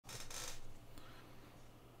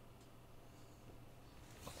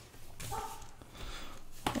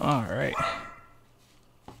Alright.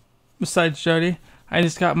 Besides Jody, I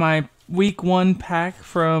just got my week 1 pack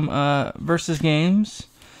from Versus Games.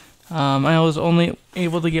 I was only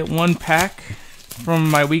able to get 1 pack from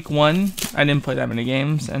my week 1. I didn't play that many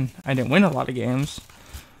games, and I didn't win a lot of games.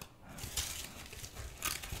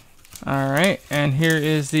 Alright, and here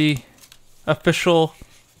is the official...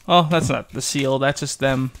 Oh, that's not the seal, that's just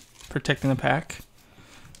them protecting the pack.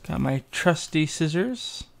 Got my trusty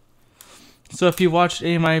scissors. So if you watched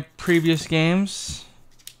any of my previous games,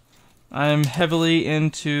 I'm heavily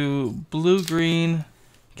into blue-green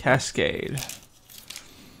Cascade.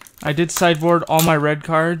 I did sideboard all my red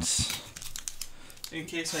cards in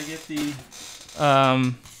case I get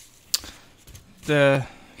the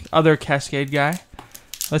other Cascade guy.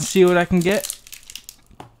 Let's see what I can get.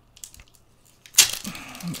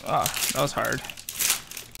 Ah, that was hard.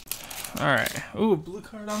 Alright. Ooh, blue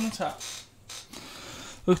card on the top.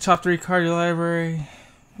 Look, top 3 card of your library.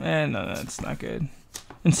 No, that's not good.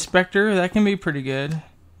 Inspector, that can be pretty good.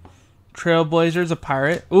 Trailblazer's a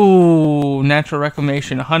pirate. Ooh, Natural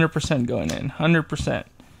Reclamation, 100% going in. 100%.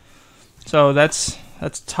 So that's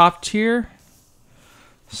top tier,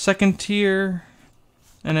 second tier,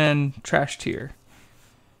 and then trash tier.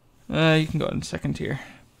 You can go in second tier.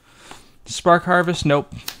 Spark Harvest,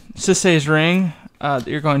 nope. Sisay's Ring,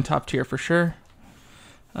 you're going top tier for sure.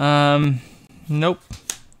 Nope.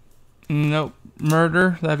 Nope.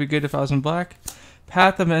 Murder, that'd be good if I was in black.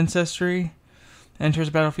 Path of Ancestry, enters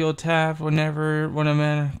battlefield tap whenever one of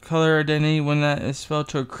mana color identity when that is spelled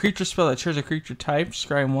to a creature spell that shares a creature type,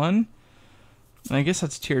 scry 1. And I guess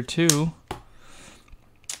that's tier 2.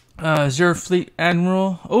 Zero Fleet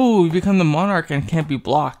Admiral. Oh, you become the Monarch and can't be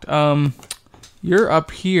blocked. You're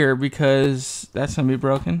up here because that's gonna be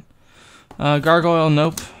broken. Gargoyle,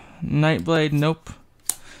 nope. Nightblade, nope.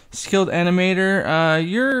 Skilled Animator,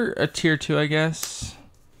 you're a tier 2, I guess.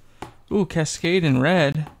 Ooh, Cascade in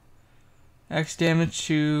red. X damage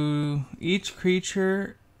to each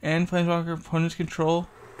creature and Planeswalker opponent's control.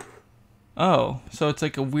 Oh, so it's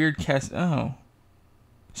like a weird cast. Oh.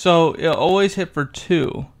 So it'll always hit for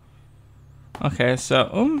 2. Okay,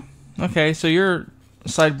 so you're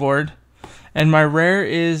sideboard. And my rare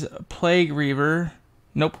is Plague Reaver.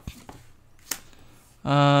 Nope.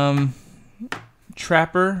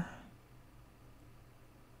 Trapper.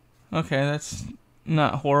 Okay, that's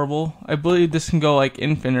not horrible. I believe this can go like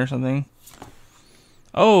infant or something.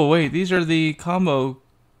 Oh, wait, these are the combo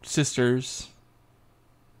sisters.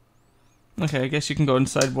 Okay, I guess you can go in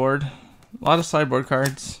sideboard. A lot of sideboard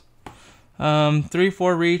cards.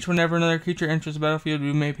 3/4 reach. Whenever another creature enters the battlefield,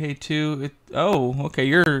 you may pay 2. Oh, okay,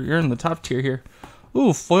 you're in the top tier here.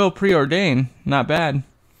 Ooh, Foil Preordain. Not bad.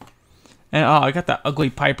 And oh, I got that ugly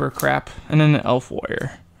Piper crap. And then the Elf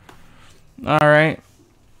Warrior. Alright.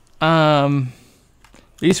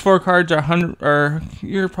 These 4 cards are 100, or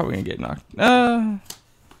you're probably gonna get knocked.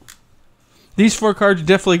 These 4 cards are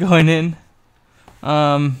definitely going in.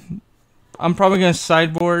 I'm probably gonna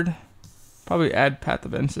sideboard. Probably add Path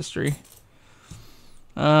of Ancestry.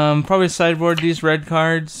 Probably sideboard these red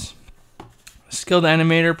cards. Skilled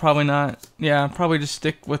Animator, probably not. Yeah, probably just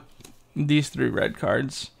stick with these 3 red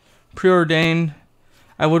cards. Preordained,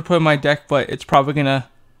 I would put in my deck, but it's probably gonna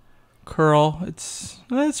curl. It's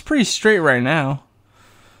pretty straight right now,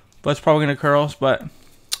 but it's probably gonna curl. But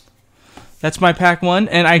that's my pack 1,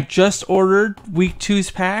 and I just ordered week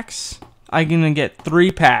 2's packs. I'm gonna get 3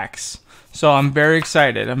 packs, so I'm very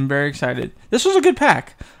excited. This was a good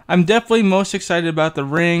pack. I'm definitely most excited about the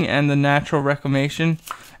Ring and the Natural Reclamation.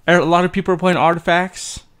 A lot of people are playing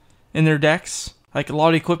artifacts in their decks, like a lot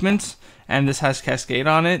of equipment, and this has Cascade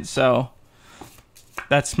on it, so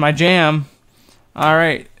that's my jam.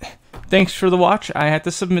 Alright, thanks for the watch. I have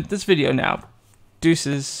to submit this video now.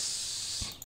 Deuces.